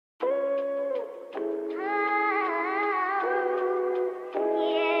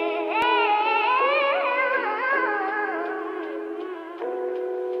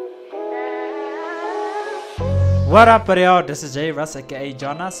What up, yo? This is JNRUSS4 aka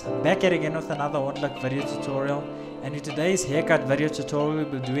JNRUSS4, back here again with another woodlook video tutorial. And in today's haircut video tutorial,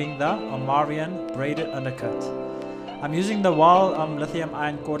 we'll be doing the Omarion Braided Undercut. I'm using the WAHL lithium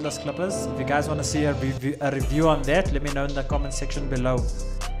ion cordless clippers. If you guys want to see a review on that, let me know in the comment section below.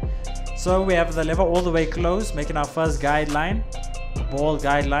 So we have the lever all the way closed, making our first guideline, a ball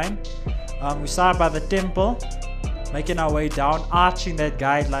guideline. We start by the temple, making our way down, arching that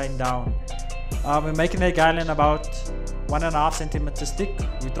guideline down. We're making that guideline about 1.5 centimeters thick.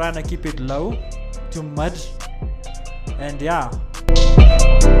 We're trying to keep it low to mid, and yeah.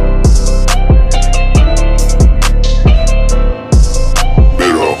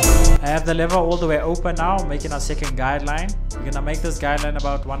 I have the lever all the way open now, making our second guideline. We're gonna make this guideline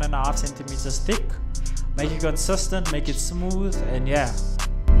about 1.5 centimeters thick. Make it consistent, make it smooth, and yeah.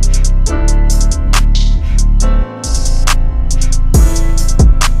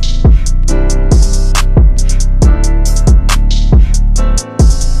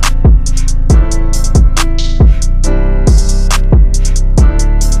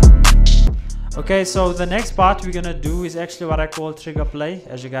 Okay, so the next part we're gonna do is actually what I call trigger play,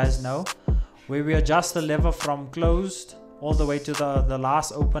 as you guys know, where we adjust the lever from closed all the way to the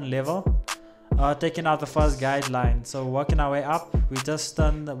last open level, taking out the first guideline. So working our way up, we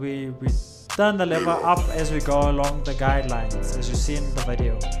turn the lever up as we go along the guidelines, as you see in the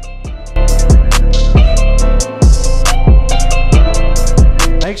video.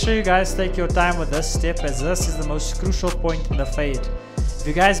 Make sure you guys take your time with this step, as this is the most crucial point in the fade. If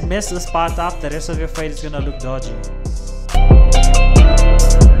you guys mess this part up, the rest of your fade is gonna look dodgy.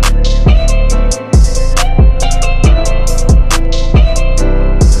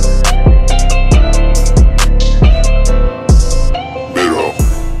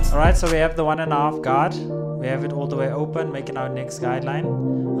 Alright, so we have the 1.5 guard. We have it all the way open, making our next guideline.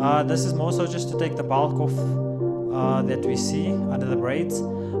 This is more so just to take the bulk off that we see under the braids.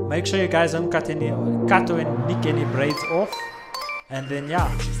 Make sure you guys don't cut or nick any braids off. And then yeah,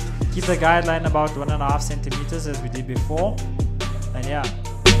 keep the guideline about 1.5 centimeters as we did before, and yeah.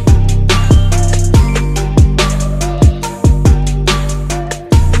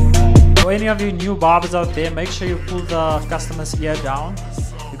 For any of you new barbers out there, make sure you pull the customer's ear down,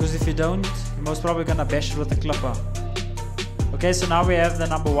 because if you don't, you're most probably gonna bash it with the clipper. Okay, so now we have the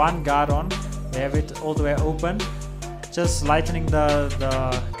number 1 guard on. We have it all the way open, just lightening the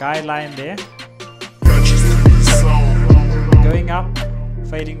guideline there. Going up,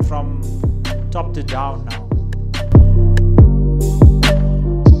 fading from top to down now.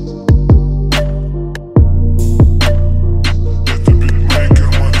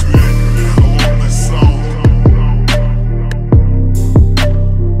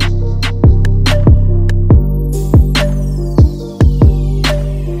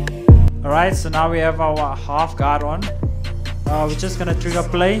 Alright, so now we have our half guard on. We're just gonna trigger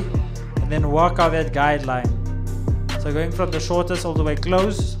play and then work out that guideline. So going from the shortest all the way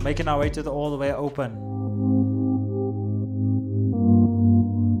close, making our way to the all the way open.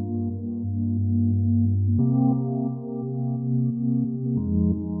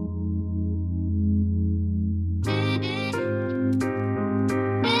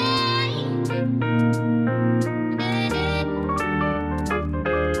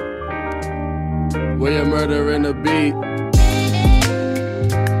 William murder in the beat.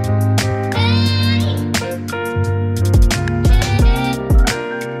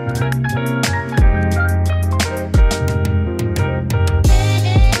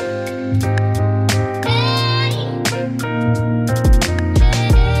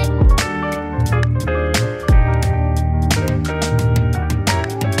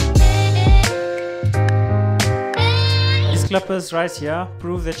 Clippers right here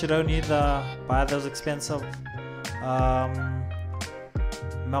prove that you don't need to buy those expensive WAHL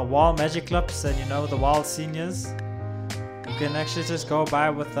magic clips, and you know, the WAHL seniors. You can actually just go buy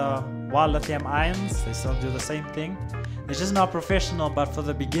with the WAHL lithium ions. They still do the same thing. They're just not professional, but for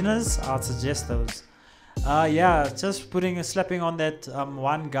the beginners, I'd suggest those. Yeah, just slapping on that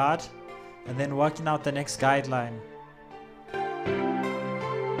 1 guard and then working out the next guideline.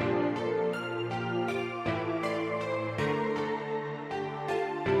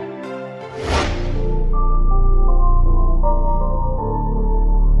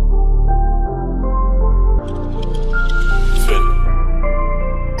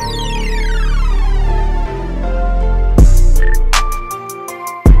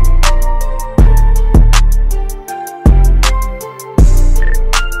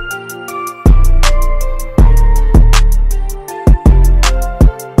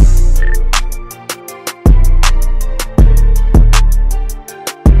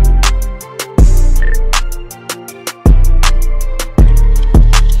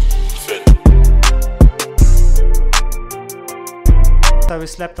 we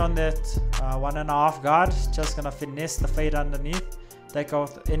slapped on that 1.5 guard. Just gonna finesse the fade underneath, take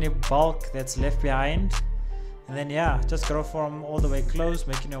out any bulk that's left behind, and then yeah, just go from all the way close,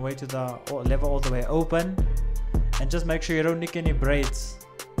 making your way to the level all the way open, and just make sure you don't nick any braids.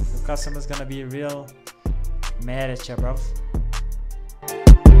 The customer's gonna be real mad at you, bruv.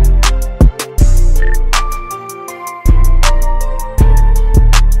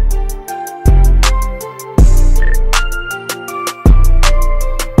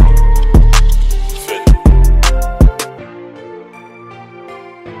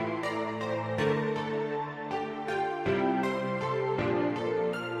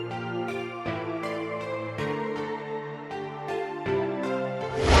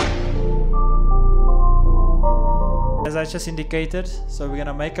 As I just indicated, so we're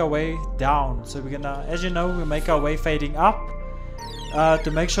gonna make our way down. So we're gonna, as you know, we make our way fading up to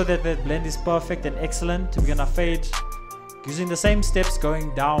make sure that that blend is perfect and excellent. We're gonna fade using the same steps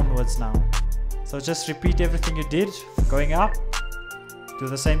going downwards now. So just repeat everything you did going up, do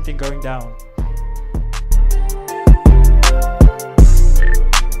the same thing going down.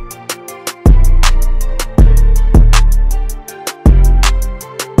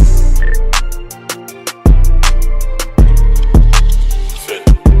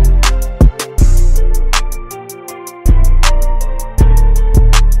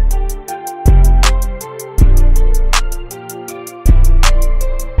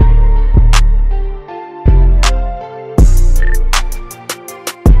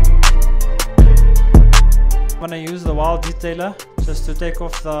 I'm gonna use the WAHL detailer just to take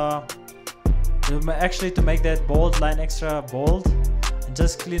off the, to make that bold line extra bold, and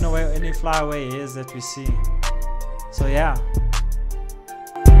just clean away any flyaway hairs that we see. So yeah.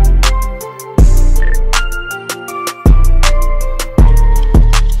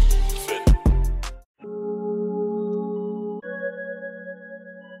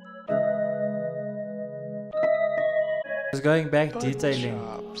 Just going back, detailing.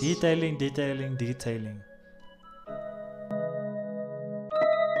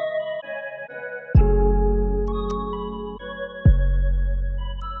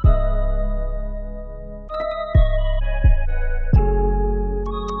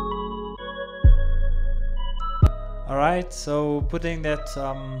 Alright, so putting that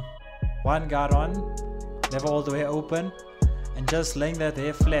one guard on, level all the way open, and just laying that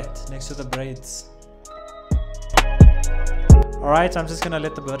hair flat next to the braids. Alright, I'm just gonna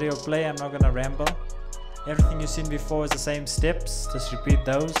let the video play, I'm not gonna ramble. Everything you've seen before is the same steps, just repeat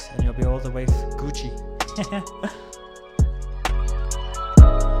those and you'll be all the way Gucci.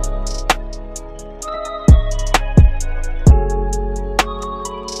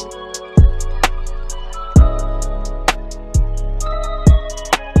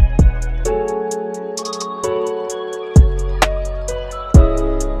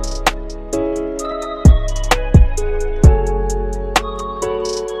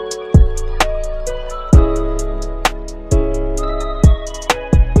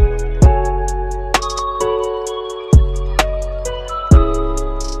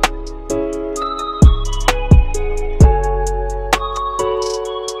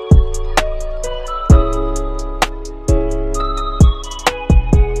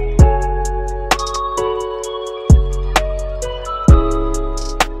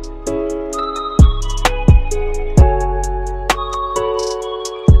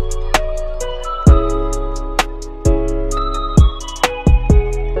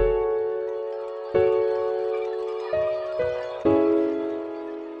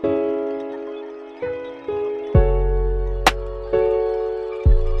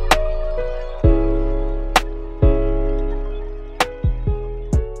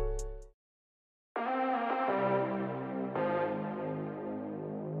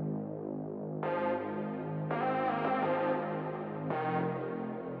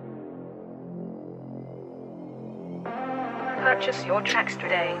 Purchase your tracks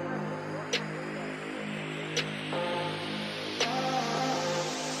today.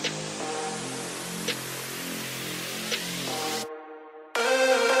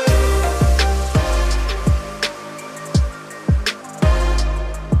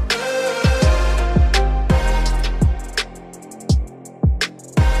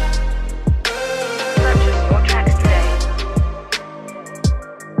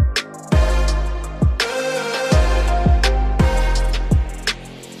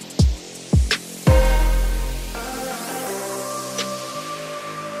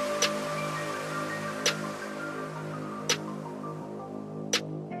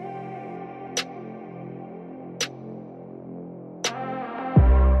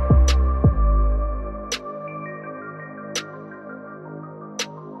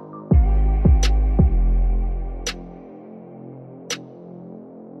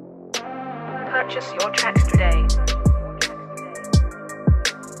 Purchase your tracks today.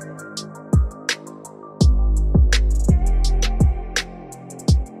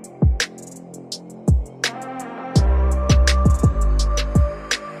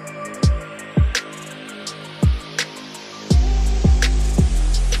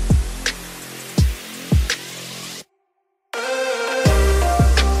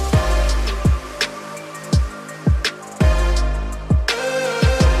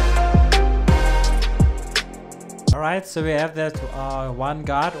 Alright, so we have that one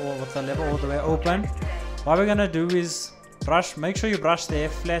guard or with the lever all the way open. What we're gonna do is brush, make sure you brush the hair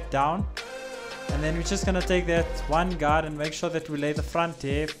flat down, and then we're just gonna take that one guard and make sure that we lay the front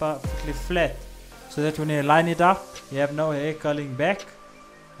hair perfectly flat, so that when you line it up you have no hair curling back,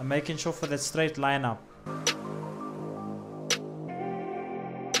 and making sure for that straight line up.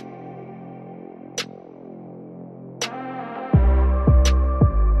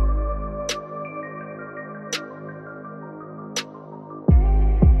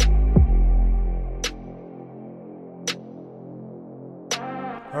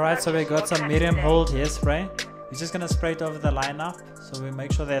 Alright, so we got some medium hold hairspray. We're just gonna spray it over the line up, so we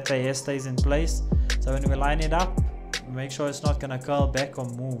make sure that the hair stays in place. So when we line it up, we make sure it's not gonna curl back or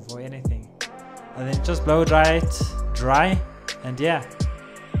move or anything. And then just blow dry it dry, and yeah.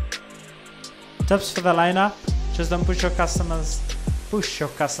 Tips for the line up: just don't push your customers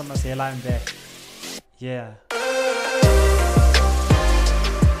hairline back. Yeah.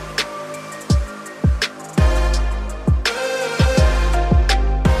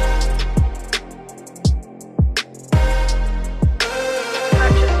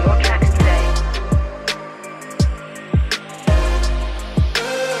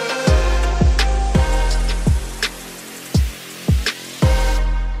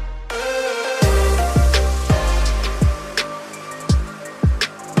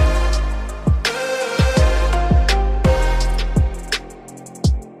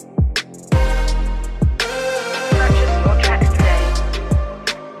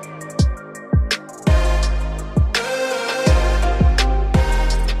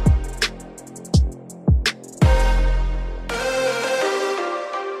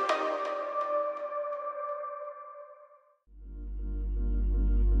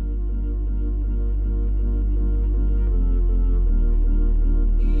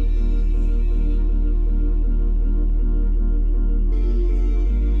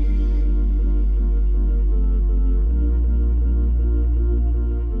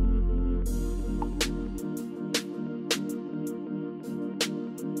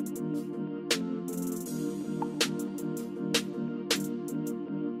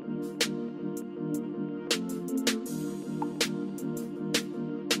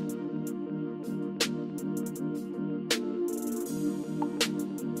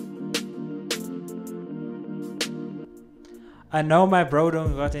 I know my bro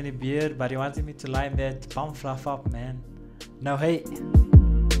don't got any beard, but he wanted me to line that bum fluff up, man. No hate.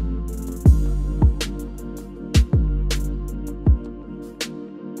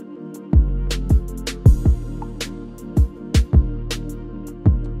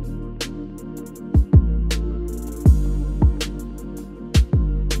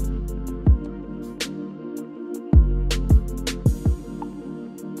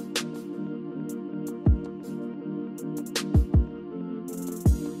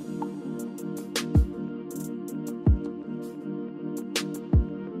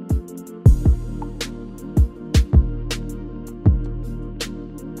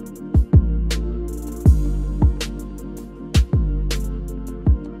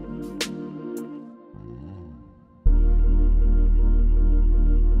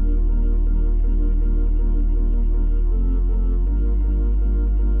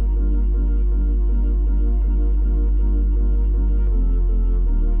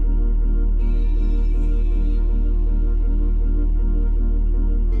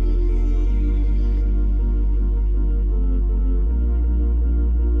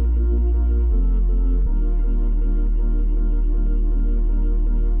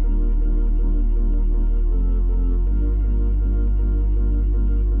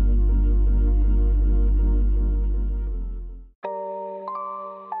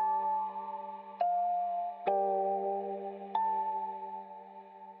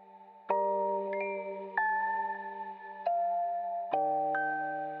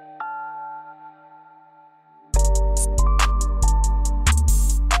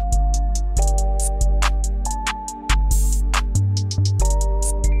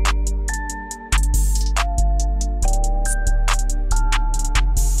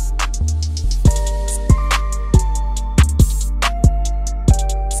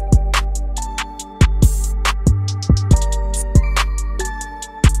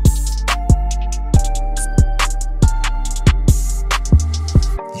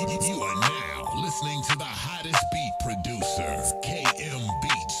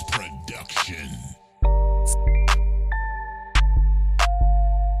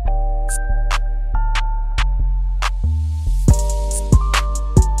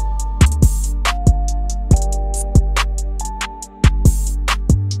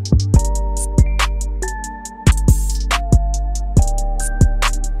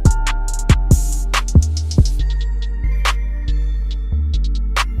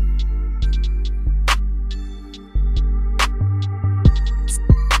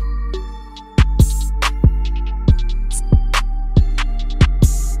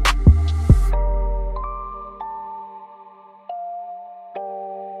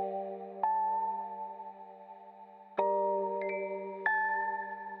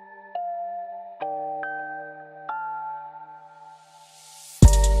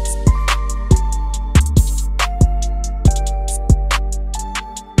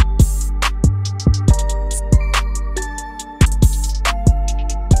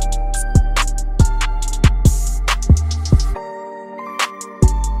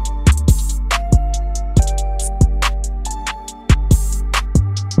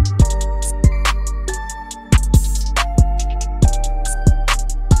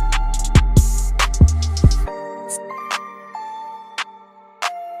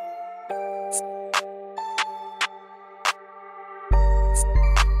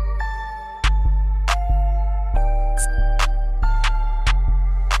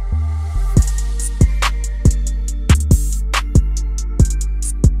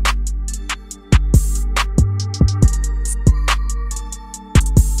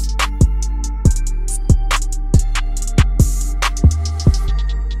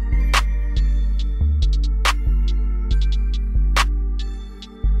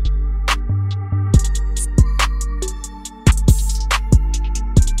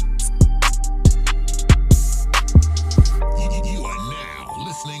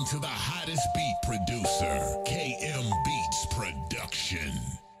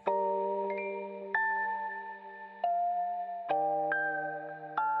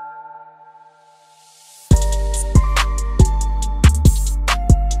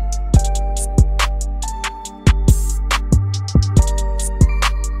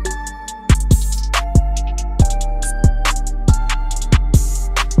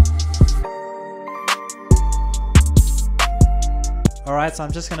 Alright, so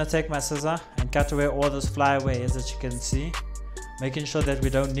I'm just going to take my scissor and cut away all this flyaway hairs that you can see, making sure that we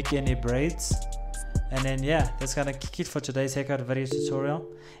don't nick any braids. And then yeah, that's gonna kick it for today's haircut video tutorial.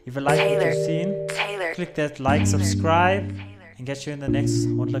 If you like what you've seen, click that like, subscribe, and get you in the next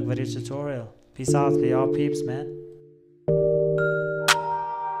one-look video tutorial. Peace out, BR peeps, man.